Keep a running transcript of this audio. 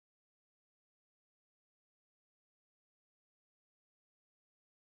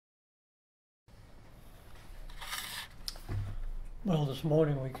Well, this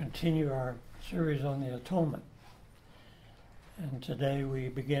morning we continue our series on the Atonement. And today we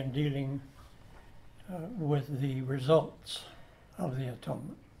begin dealing with the results of the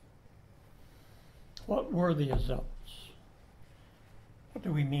Atonement. What were the results? What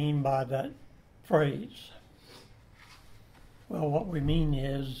do we mean by that phrase? Well, what we mean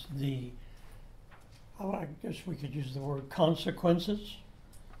is I guess we could use the word consequences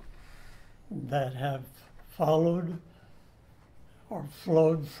that have followed or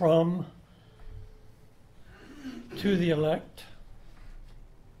flowed from to the elect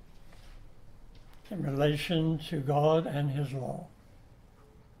in relation to God and His law.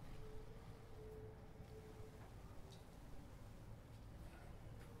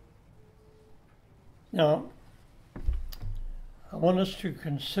 Now, I want us to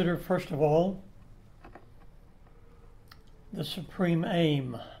consider, first of all, the supreme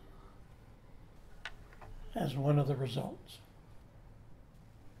aim as one of the results.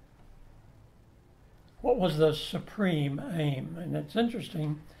 What was the supreme aim? And it's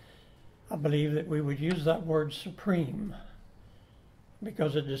interesting, I believe, that we would use that word supreme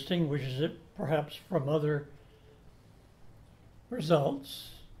because it distinguishes it perhaps from other results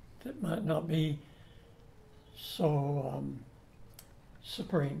that might not be so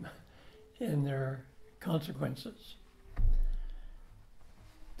supreme in their consequences.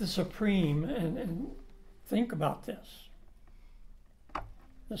 The supreme, and think about this,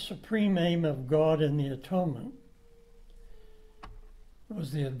 the supreme aim of God in the atonement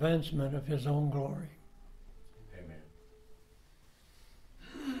was the advancement of His own glory.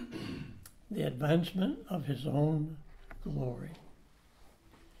 Amen. The advancement of His own glory,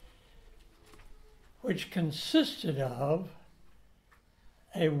 which consisted of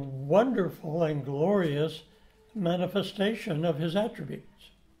a wonderful and glorious manifestation of His attributes.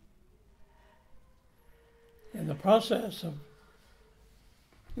 In the process of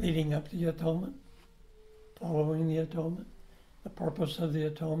leading up to the atonement, following the atonement, the purpose of the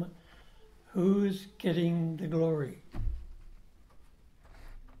atonement, who's getting the glory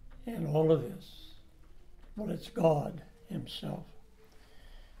in all of this? Well, it's God Himself.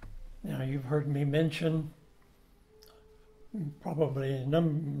 Now, you've heard me mention probably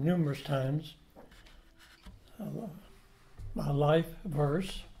numerous times my life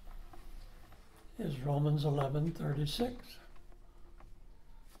verse is Romans 11:36.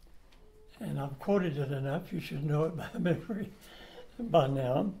 And I've quoted it enough, you should know it by memory by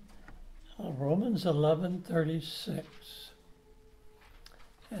now. Romans 11:36.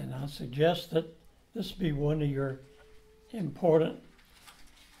 And I suggest that this be one of your important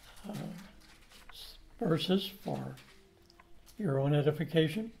verses for your own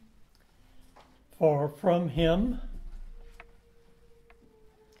edification. For from Him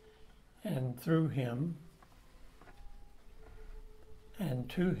and through Him and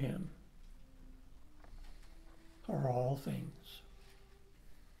to Him are all things.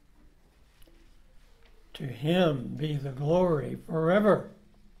 To Him be the glory forever.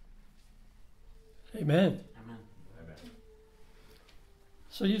 Amen. Amen. Amen.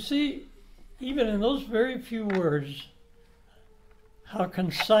 So you see, even in those very few words, how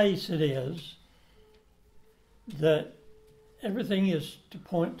concise it is that everything is to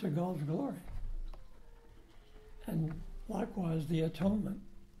point to God's glory. And likewise, the atonement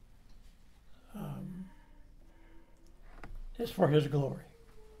is for His glory.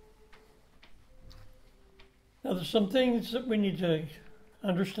 Now, there's some things that we need to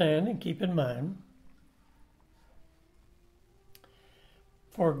understand and keep in mind.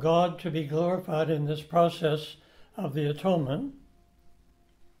 For God to be glorified in this process of the atonement,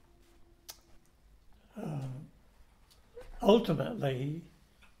 ultimately,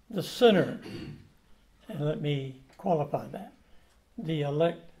 the sinner, and let me qualify that, the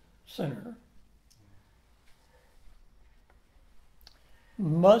elect sinner,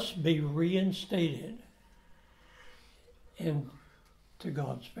 must be reinstated into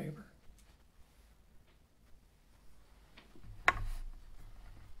God's favor.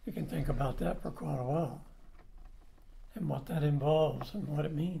 You can think about that for quite a while and what that involves and what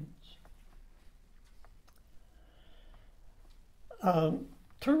it means.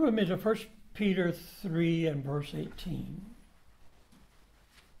 Turn with me to 1 Peter 3 and verse 18.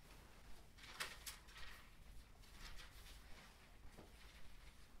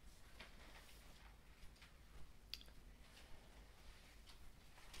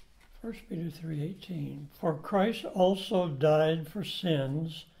 First Peter 3:18. For Christ also died for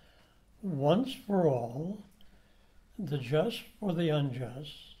sins once for all, the just for the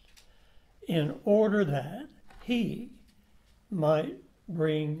unjust, in order that He might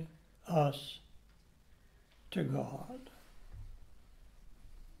bring us to God.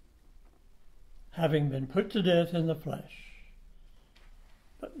 having been put to death in the flesh,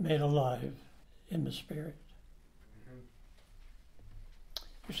 but made alive in the Spirit.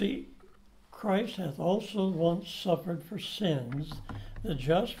 You see, Christ hath also once suffered for sins, the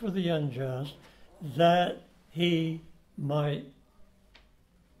just for the unjust, that he might,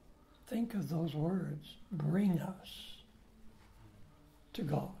 think of those words, bring us to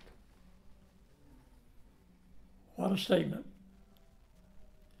God. What a statement.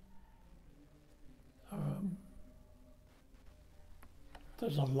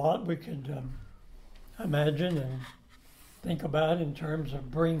 There's a lot we could imagine and think about in terms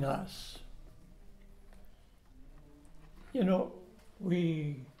of bring us. You know,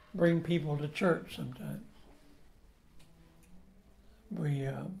 we bring people to church sometimes. We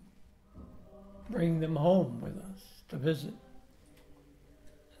bring them home with us to visit.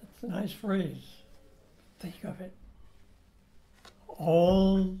 It's a nice phrase. Think of it.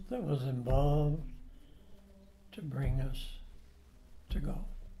 All that was involved to bring us to God.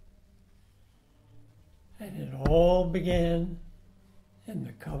 And it all began in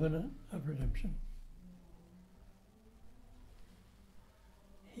the covenant of redemption.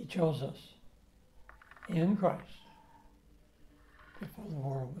 He chose us in Christ before the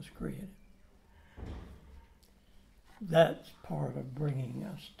world was created. That's part of bringing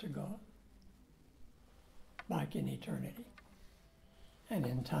us to God, back in eternity. And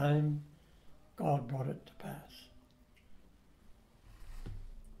in time, God brought it to pass.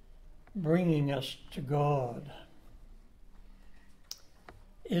 Bringing us to God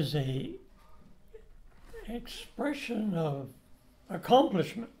is a expression of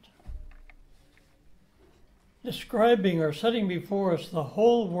accomplishment, describing or setting before us the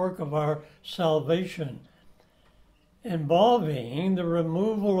whole work of our salvation, involving the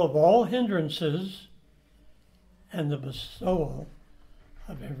removal of all hindrances and the bestowal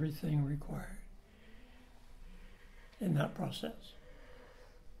of everything required in that process.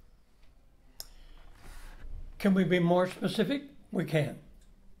 Can we be more specific? We can.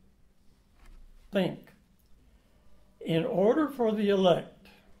 Think. In order for the elect,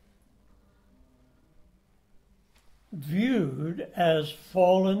 viewed as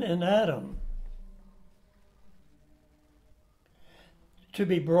fallen in Adam, to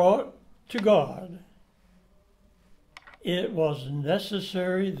be brought to God, it was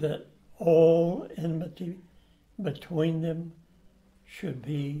necessary that all enmity between them should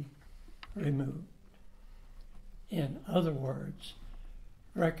be removed. In other words,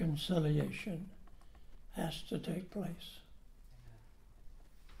 reconciliation has to take place.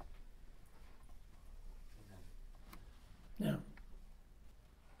 Now,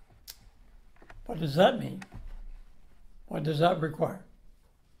 what does that mean? What does that require?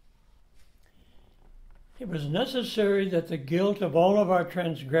 It was necessary that the guilt of all of our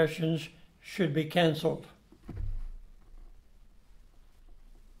transgressions should be canceled.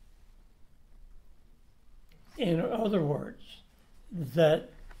 In other words,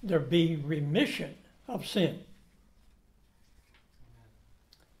 that there be remission of sin.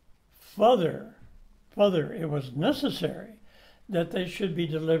 Further, it was necessary that they should be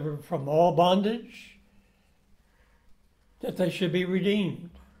delivered from all bondage, that they should be redeemed.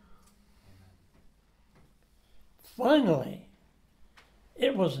 Finally,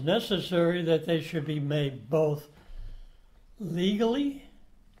 it was necessary that they should be made both legally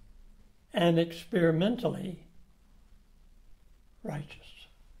and experimentally righteous.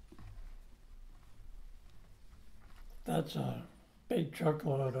 That's a big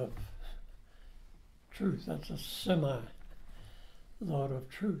truckload of truth. That's a semi-load of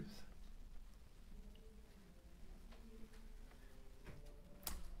truth.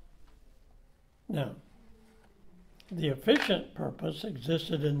 Now, the efficient purpose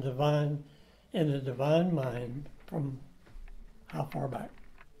existed in the divine mind from how far back?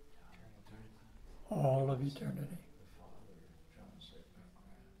 All of eternity.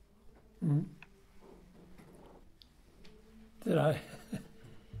 Hmm? Did I?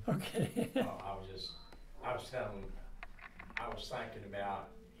 Okay. I was thinking about,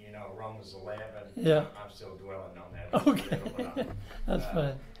 Romans 11. Yeah. I'm still dwelling on that. Okay. That's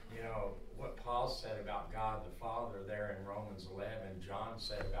fine. What Paul said about God the Father there in Romans 11, John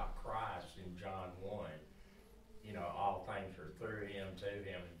said about Christ in John 1. All things are through him, to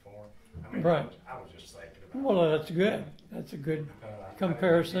him, and for him. Right. I was just thinking about Well, that's good. That's a good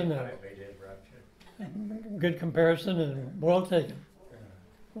comparison. Good comparison and well taken.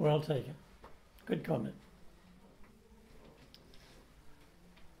 Well taken. Good comment.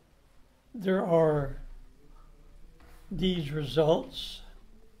 There are these results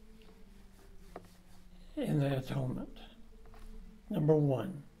in the atonement. Number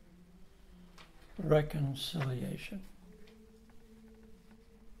one, reconciliation.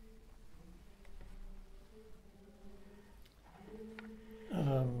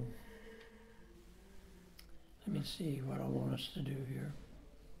 Let me see what I want us to do here.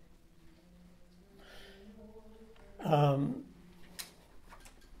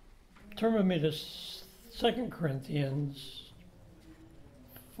 Turn with me to 2 Corinthians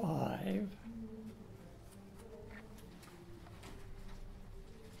 5.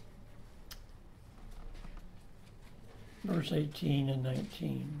 Verse 18 and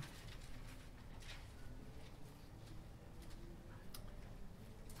 19.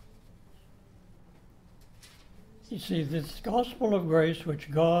 You see, this gospel of grace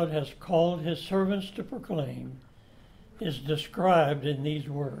which God has called his servants to proclaim is described in these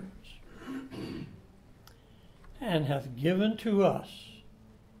words. And hath given to us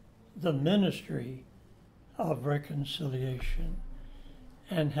the ministry of reconciliation,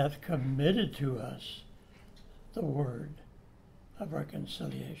 and hath committed to us the word of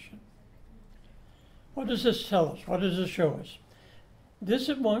reconciliation. What does this tell us? What does this show us? This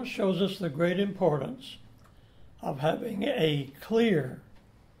at once shows us the great importance of having a clear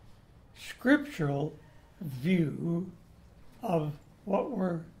scriptural view of what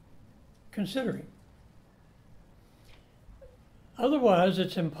we're considering. Otherwise,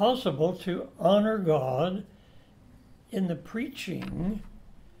 it's impossible to honor God in the preaching,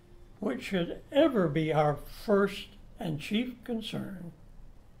 which should ever be our first and chief concern,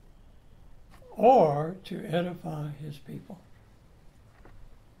 or to edify his people.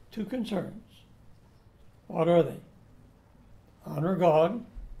 Two concerns. What are they? Honor God,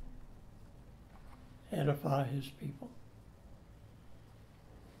 edify his people.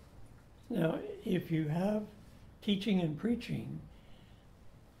 Now, if you have teaching and preaching,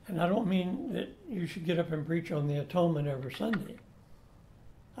 and I don't mean that you should get up and preach on the Atonement every Sunday.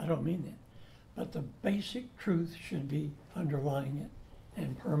 I don't mean that. But the basic truth should be underlying it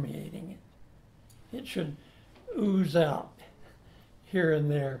and permeating it. It should ooze out here and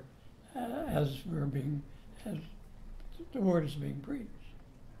there as the word is being preached.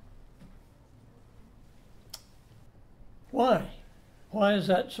 Why? Why is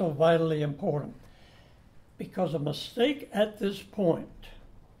that so vitally important? Because a mistake at this point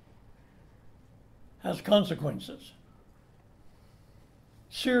has consequences,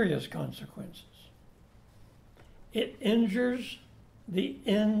 serious consequences. It injures the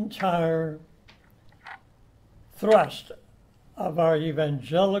entire thrust of our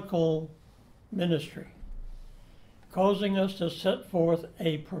evangelical ministry, causing us to set forth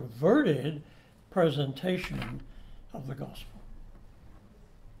a perverted presentation of the gospel.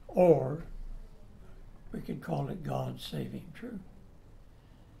 Or we could call it God's saving truth.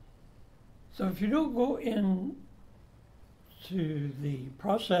 So if you don't go into the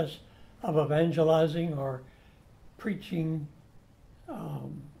process of evangelizing or preaching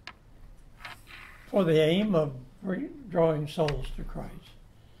for the aim of drawing souls to Christ,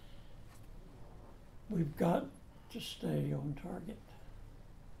 we've got to stay on target.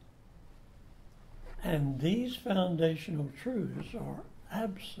 And these foundational truths are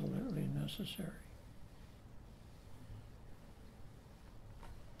absolutely necessary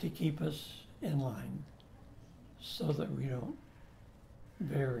to keep us in line so that we don't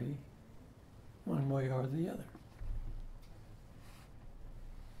vary one way or the other.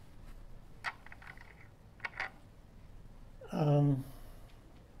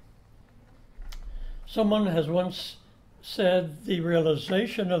 Someone has once said the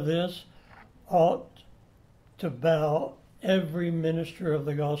realization of this ought to bow every minister of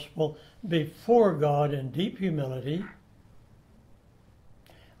the gospel before God in deep humility,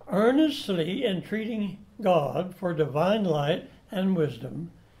 earnestly entreating God for divine light and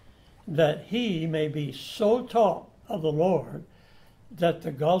wisdom, that he may be so taught of the Lord that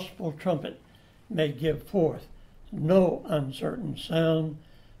the gospel trumpet may give forth no uncertain sound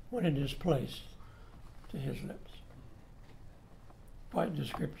when it is placed to his lips. Quite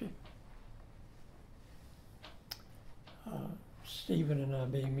descriptive. Stephen and I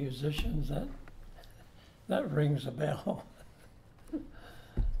being musicians, that rings a bell,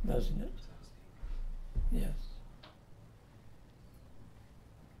 doesn't it? Yes.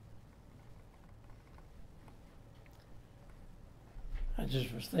 I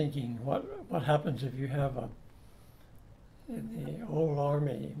just was thinking, what happens if you have in the old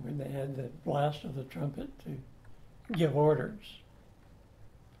army, when they had the blast of the trumpet to give orders,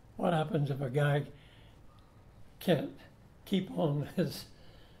 what happens if a guy can't keep on his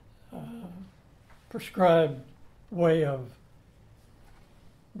prescribed way of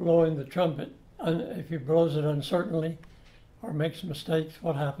blowing the trumpet? If he blows it uncertainly or makes mistakes,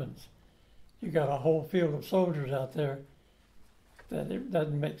 what happens? you got a whole field of soldiers out there that it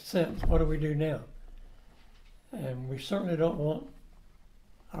doesn't make sense. What do we do now? And we certainly don't want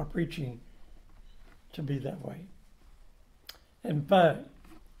our preaching to be that way. In fact,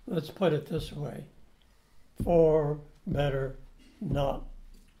 let's put it this way: far better not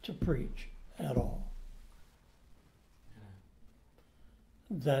to preach at all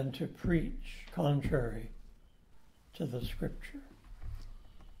than to preach contrary to the Scripture,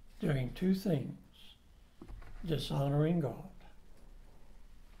 doing two things: dishonoring God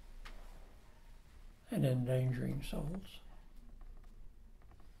and endangering souls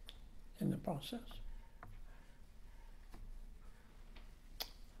in the process.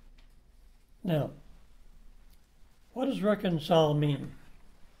 Now, what does reconcile mean?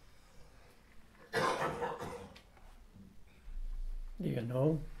 Do you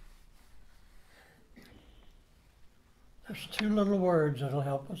know? There's two little words that'll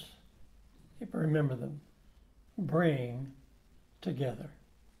help us if you remember them. Bring together.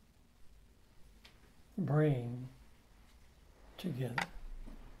 Bring together.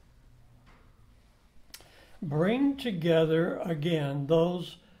 Bring together again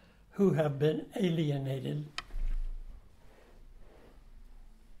those who have been alienated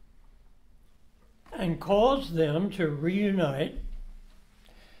and cause them to reunite,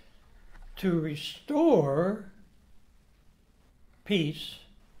 to restore peace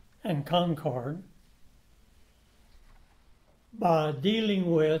and concord by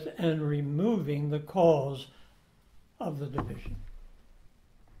dealing with and removing the cause of the division.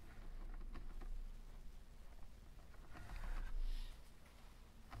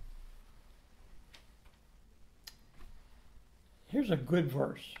 Here's a good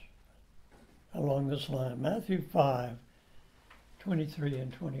verse along this line, Matthew 5:23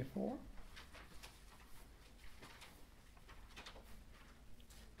 and 24.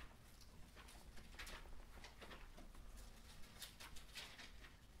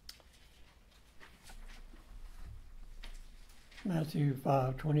 Matthew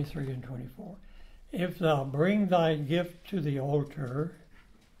 5:23 and 24. If thou bring thy gift to the altar,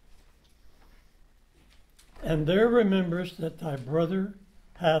 and there rememberest that thy brother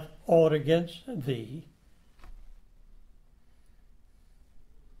hath aught against thee,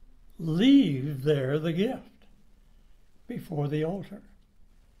 leave there the gift before the altar,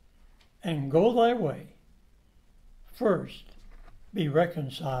 and go thy way. First be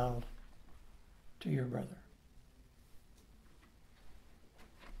reconciled to your brother.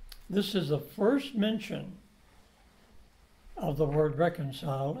 This is the first mention of the word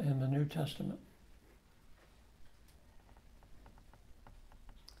reconcile in the New Testament.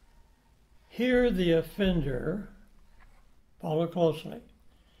 Here the offender, follow closely,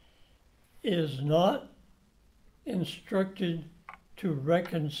 is not instructed to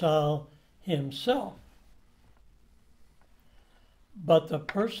reconcile himself, but the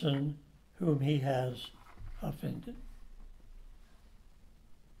person whom he has offended.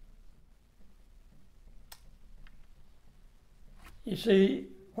 You see,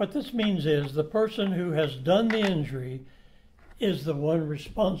 what this means is the person who has done the injury is the one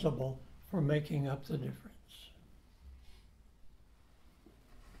responsible for making up the difference.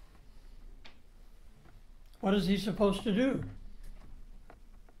 What is he supposed to do?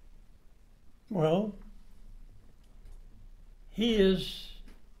 Well, he is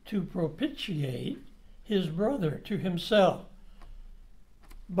to propitiate his brother to himself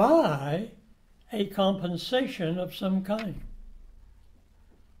by a compensation of some kind.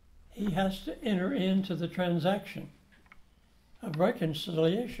 He has to enter into the transaction of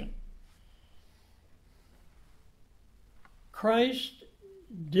reconciliation. Christ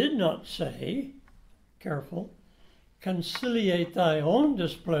did not say, careful, conciliate thy own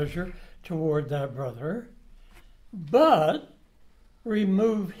displeasure toward thy brother, but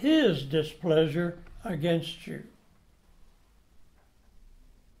remove his displeasure against you.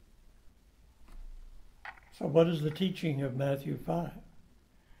 So what is the teaching of Matthew 5?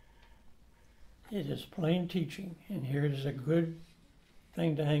 It is plain teaching, and here is a good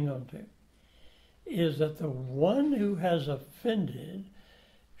thing to hang on to, is that the one who has offended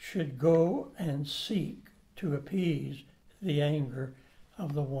should go and seek to appease the anger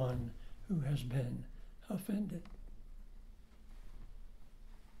of the one who has been offended.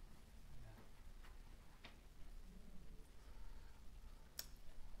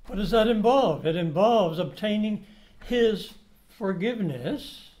 What does that involve? It involves obtaining his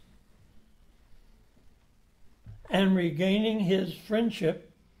forgiveness and regaining his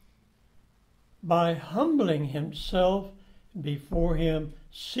friendship by humbling himself before him,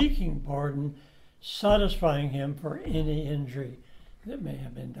 seeking pardon, satisfying him for any injury that may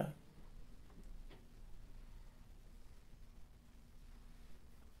have been done.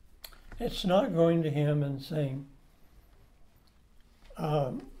 It's not going to him and saying,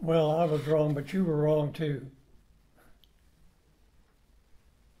 well, I was wrong, but you were wrong too.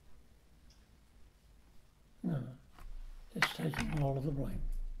 No, it's taking all of the blame.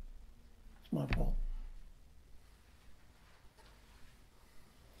 It's my fault.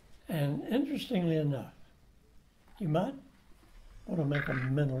 And interestingly enough, you might want to make a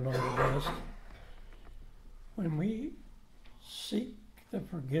mental note of this. When we seek the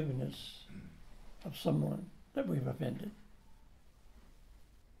forgiveness of someone that we've offended,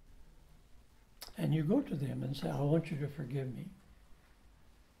 and you go to them and say, I want you to forgive me.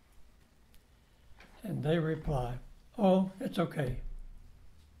 And they reply, oh, it's okay.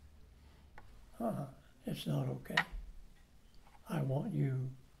 It's not okay. I want you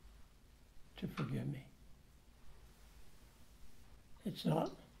to forgive me. It's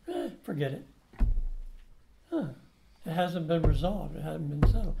not, forget it. It hasn't been resolved. It hasn't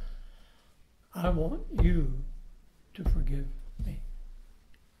been settled. I want you to forgive me.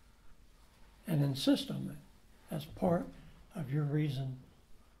 And insist on that as part of your reason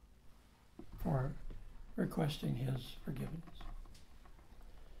for requesting his forgiveness.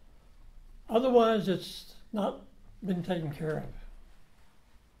 Otherwise, it's not been taken care of.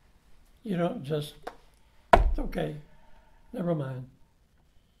 You don't just, it's okay, never mind.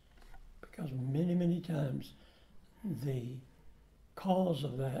 Because many, many times the cause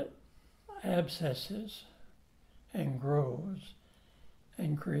of that abscesses and grows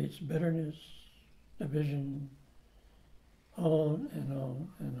and creates bitterness, division, on and on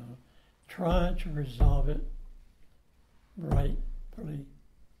and on. Try to resolve it rightfully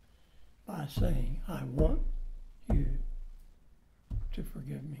by saying, I want you to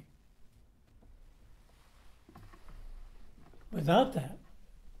forgive me. Without that,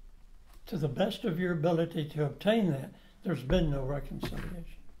 to the best of your ability to obtain that, there's been no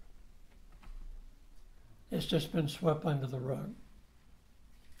reconciliation. It's just been swept under the rug.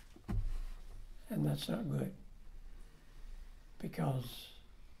 And that's not good, because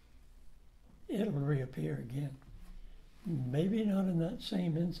it'll reappear again. Maybe not in that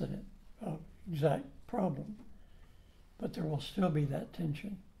same incident of exact problem, but there will still be that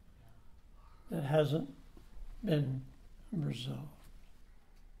tension that hasn't been resolved.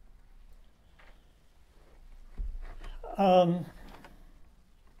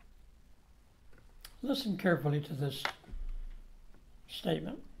 Listen carefully to this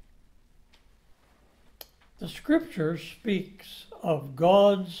statement. The scripture speaks of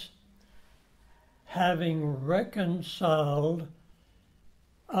God's having reconciled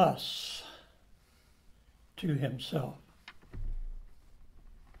us to himself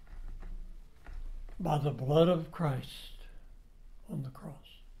by the blood of Christ on the cross.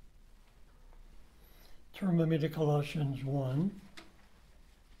 Turn with me to Colossians 1,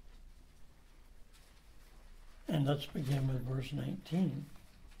 and let's begin with verse 19.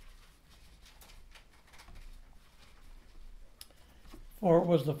 For it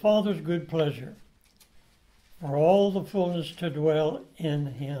was the Father's good pleasure for all the fullness to dwell in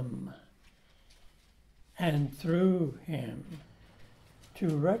him, and through him to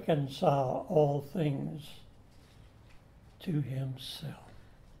reconcile all things to himself.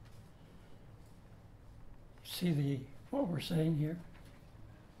 See what we're saying here?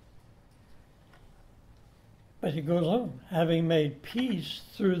 But he goes on, having made peace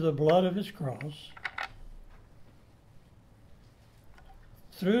through the blood of his cross,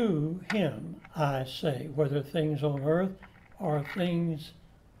 through him, I say, whether things on earth or things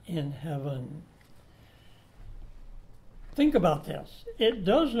in heaven. Think about this. It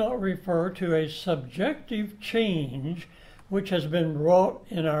does not refer to a subjective change which has been wrought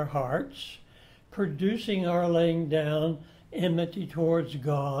in our hearts, producing our laying down enmity towards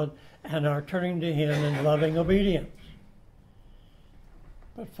God and our turning to him in loving obedience.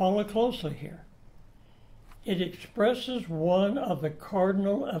 But follow closely here. It expresses one of the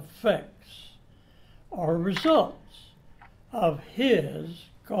cardinal effects or results of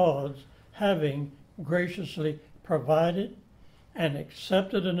God's having graciously provided and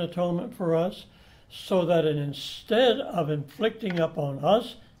accepted an atonement for us, so that instead of inflicting upon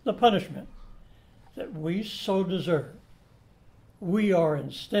us the punishment that we so deserve, we are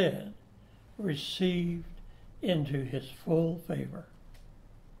instead received into his full favor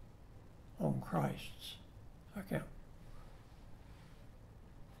on Christ's account.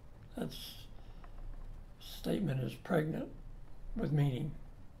 That statement is pregnant with meaning,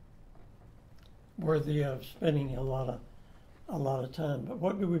 worthy of spending a lot of time. But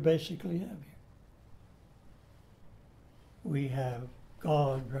what do we basically have here? We have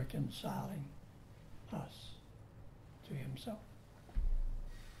God reconciling us to himself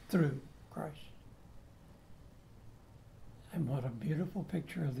through Christ. And what a beautiful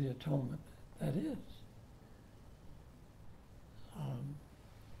picture of the atonement that is.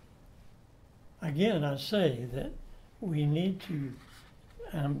 Again, I say that we need to,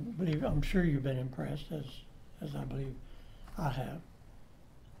 and I'm sure you've been impressed, as I believe I have,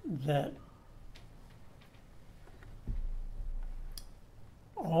 that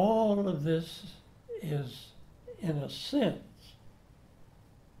all of this is, in a sense,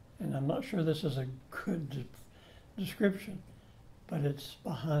 and I'm not sure this is a good description, but it's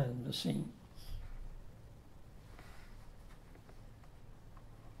behind the scenes.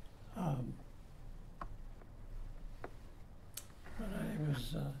 When I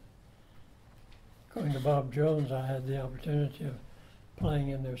was going to Bob Jones, I had the opportunity of playing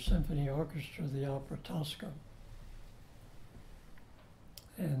in their symphony orchestra, the opera Tosca.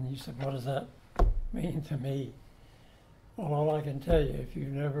 And he said, what does that mean to me? Well, all I can tell you, if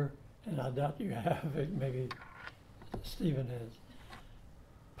you've never, and I doubt you have, maybe Stephen has,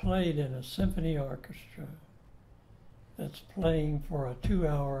 played in a symphony orchestra that's playing for a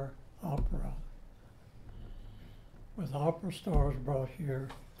 2-hour opera with opera stars brought here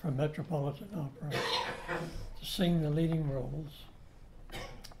from Metropolitan Opera to sing the leading roles,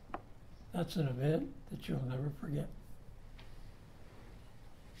 that's an event that you'll never forget.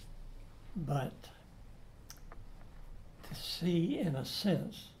 But to see, in a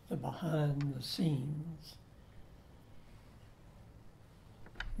sense, the behind the scenes,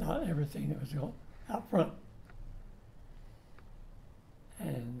 not everything that was going out front.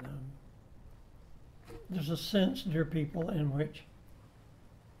 And there's a sense, dear people, in which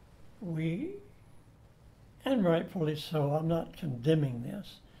we, and rightfully so, I'm not condemning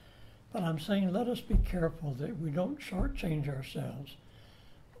this, but I'm saying let us be careful that we don't shortchange ourselves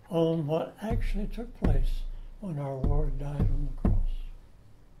on what actually took place when our Lord died on the cross.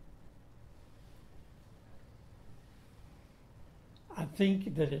 I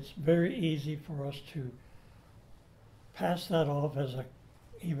think that it's very easy for us to pass that off as an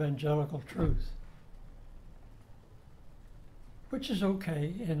evangelical truth, which is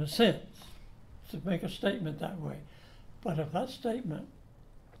okay in a sense to make a statement that way. But if that statement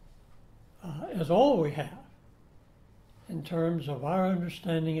is all we have in terms of our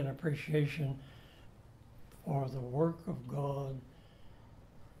understanding and appreciation for the work of God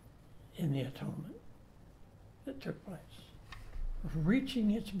in the atonement that took place,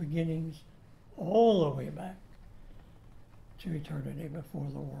 reaching its beginnings all the way back to eternity before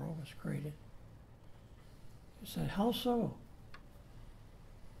the world was created. You say, how so?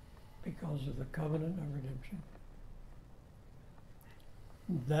 Because of the covenant of redemption.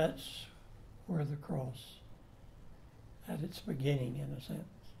 That's where the cross, at its beginning, in a sense,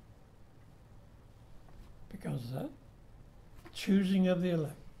 because that choosing of the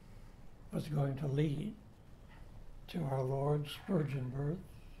elect was going to lead to our Lord's virgin birth,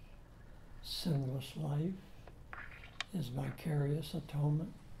 sinless life, his vicarious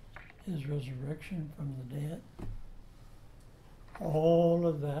atonement, his resurrection from the dead. All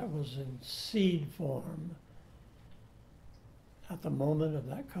of that was in seed form at the moment of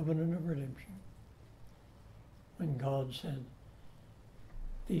that covenant of redemption, when God said,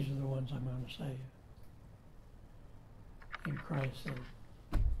 these are the ones I'm going to save. And Christ said,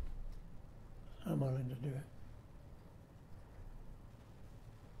 I'm willing to do it.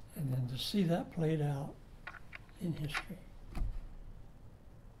 And then to see that played out in history.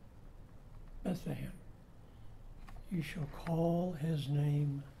 Bethlehem, you shall call his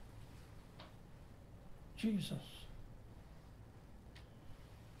name Jesus,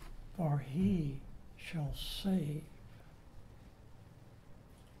 for he shall save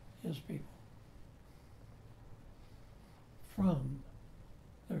his people from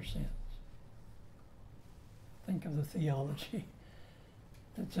their sins. Think of the theology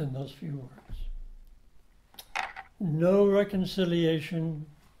that's in those few words. No reconciliation.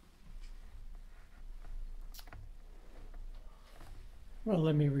 Well,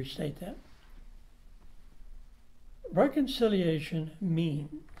 let me restate that. Reconciliation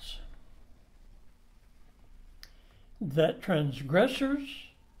means that transgressors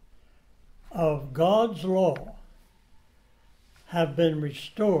of God's law have been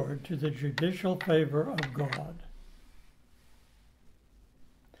restored to the judicial favor of God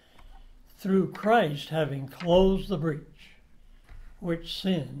through Christ having closed the breach which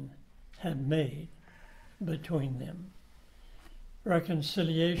sin had made between them.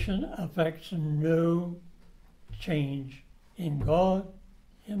 Reconciliation affects no change in God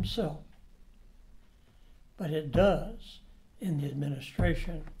himself, but it does in the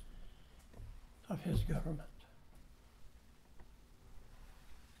administration of his government.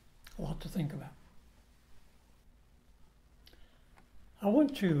 a lot to think about. I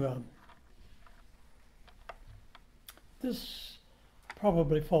want to, this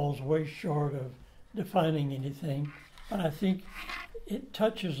probably falls way short of defining anything, but I think it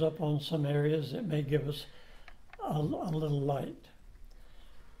touches up on some areas that may give us a little light.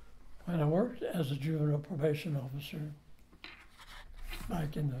 When I worked as a juvenile probation officer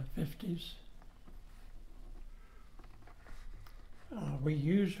back in the 50s, we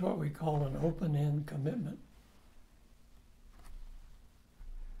used what we call an open-end commitment.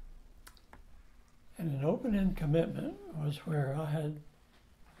 And an open-end commitment was where I had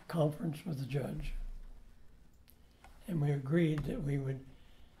a conference with the judge, and we agreed that we would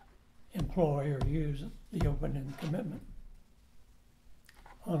employ or use the open-end commitment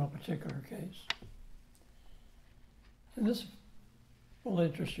on a particular case. And this will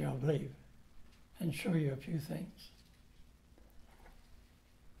interest you, I believe, and show you a few things.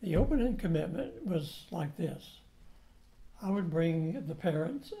 The open-end commitment was like this. I would bring the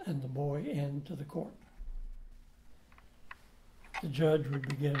parents and the boy into the court. The judge would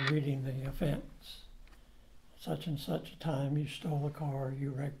begin reading the offense. Such and such a time you stole a car,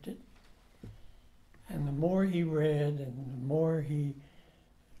 you wrecked it. And the more he read and the more he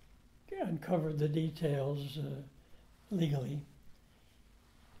uncovered the details legally,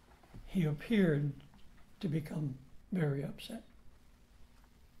 he appeared to become very upset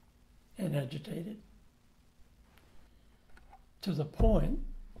and agitated, to the point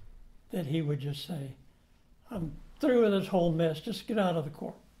that he would just say, I'm through with this whole mess, just get out of the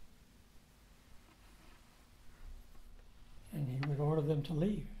court. And he would order them to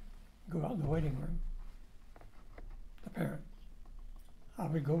leave, go out in the waiting room, the parents. I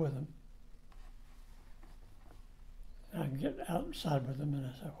would go with them. And I'd get outside with them and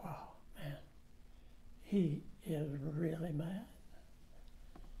I said, wow, man, he is really mad.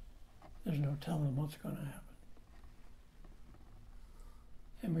 There's no telling what's going to happen.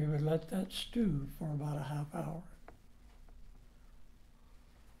 And we would let that stew for about a half hour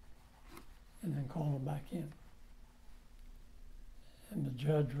and then call him back in. And the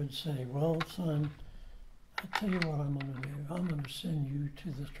judge would say, well, son, I'll tell you what I'm going to do. I'm going to send you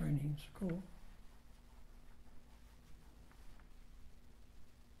to the training school.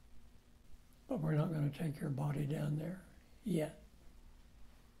 But we're not going to take your body down there yet.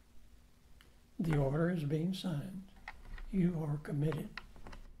 The order is being signed. You are committed.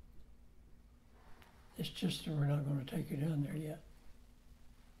 It's just that we're not going to take you down there yet.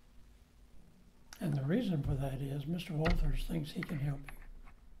 And the reason for that is Mr. Walters thinks he can help you.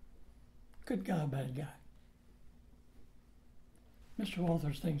 Good guy, bad guy. Mr.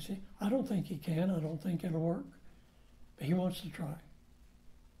 Walters thinks I don't think he can. I don't think it'll work. But he wants to try.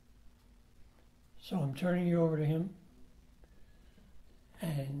 So I'm turning you over to him.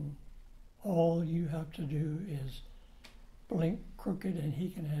 And all you have to do is blink crooked and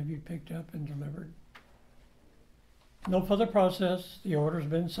he can have you picked up and delivered. No further process. The order's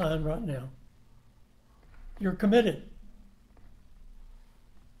been signed right now. You're committed.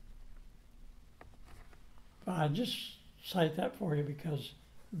 I just cite that for you because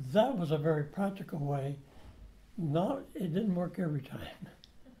that was a very practical way. It didn't work every time.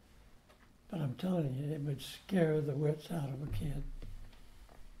 But I'm telling you, it would scare the wits out of a kid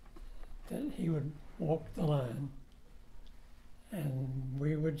that he would walk the line and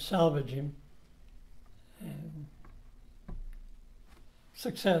we would salvage him. And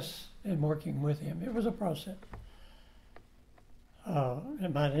success in working with him. It was a process.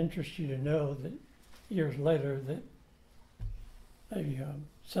 It might interest you to know that years later that they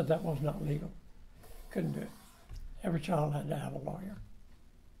said that was not legal. Couldn't do it. Every child had to have a lawyer.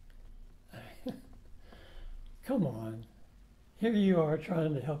 Come on. Here you are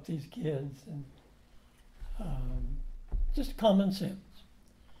trying to help these kids and just common sense.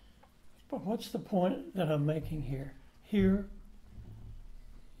 But what's the point that I'm making here? Here,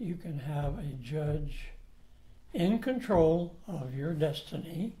 you can have a judge in control of your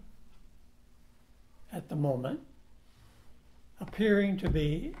destiny at the moment, appearing to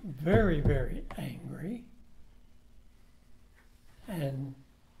be very, very angry, and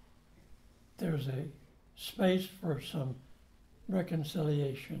there's a space for some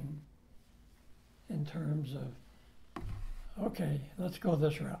reconciliation in terms of, okay, let's go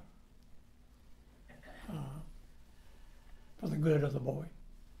this route for the good of the boy.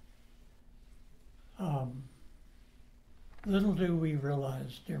 Little do we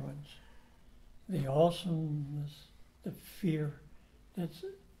realize, dear ones, the awesomeness, the fear that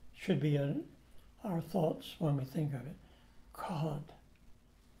should be in our thoughts when we think of it. God,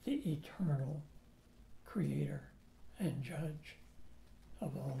 the eternal creator and judge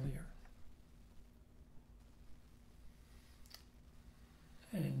of all the earth.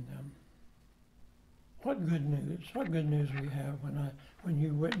 what good news? What good news we have when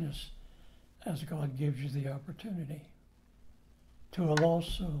you witness as God gives you the opportunity to a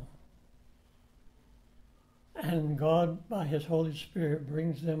lost soul. And God, by His Holy Spirit,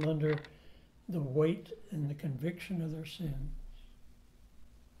 brings them under the weight and the conviction of their sins.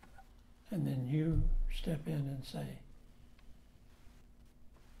 And then you step in and say,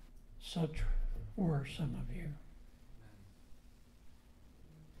 such were some of you.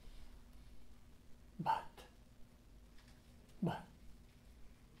 But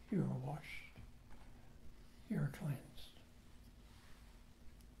you are washed. You're cleansed.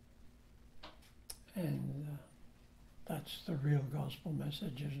 And that's the real gospel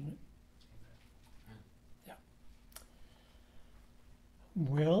message, isn't it? Yeah.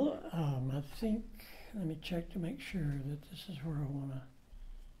 Well, I think, let me check to make sure that this is where I want to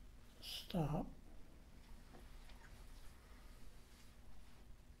stop.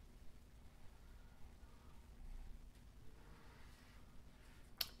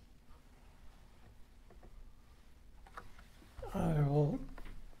 I will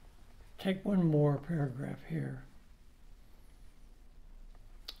take one more paragraph here,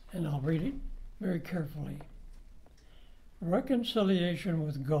 and I'll read it very carefully. Reconciliation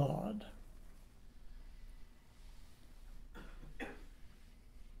with God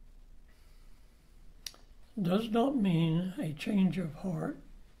does not mean a change of heart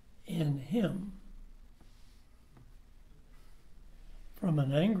in Him from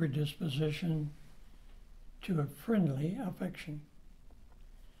an angry disposition to a friendly affection.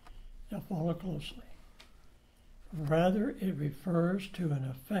 Now follow closely. Rather, it refers to an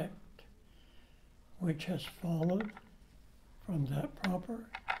effect which has followed from that proper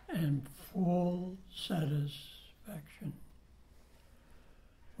and full satisfaction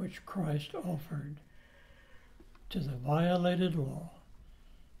which Christ offered to the violated law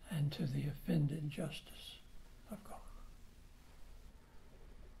and to the offended justice of God.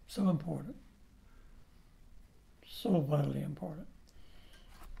 So important. So vitally important.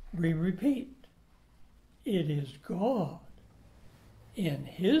 We repeat, it is God in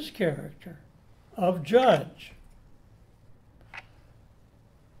His character of judge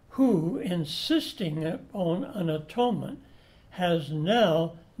who, insisting upon an atonement, has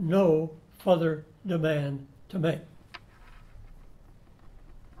now no further demand to make,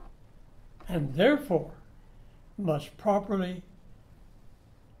 and therefore must properly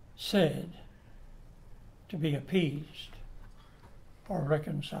said to be appeased or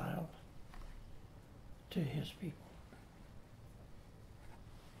reconciled to His people.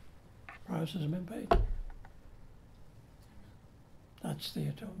 Price has been paid. That's the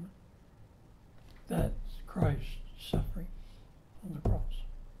atonement. That's Christ's suffering on the cross.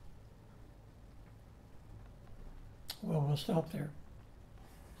 Well, we'll stop there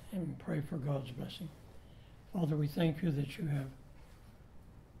and pray for God's blessing. Father, we thank You that You have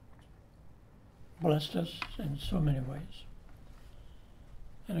blessed us in so many ways.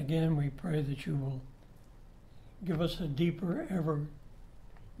 And again, we pray that You will give us a deeper, ever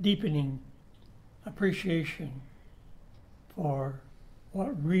deepening appreciation for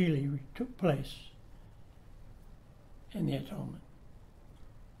what really took place in the atonement,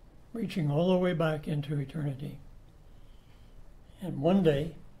 reaching all the way back into eternity. And one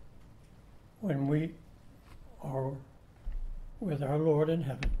day, when we are with our Lord in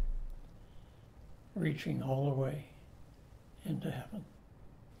heaven, reaching all the way into heaven.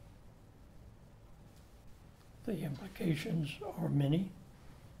 The implications are many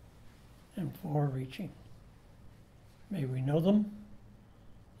and far-reaching. May we know them,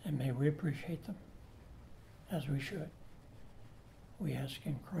 and may we appreciate them as we should. We ask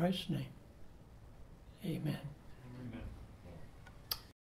in Christ's name. Amen. Amen.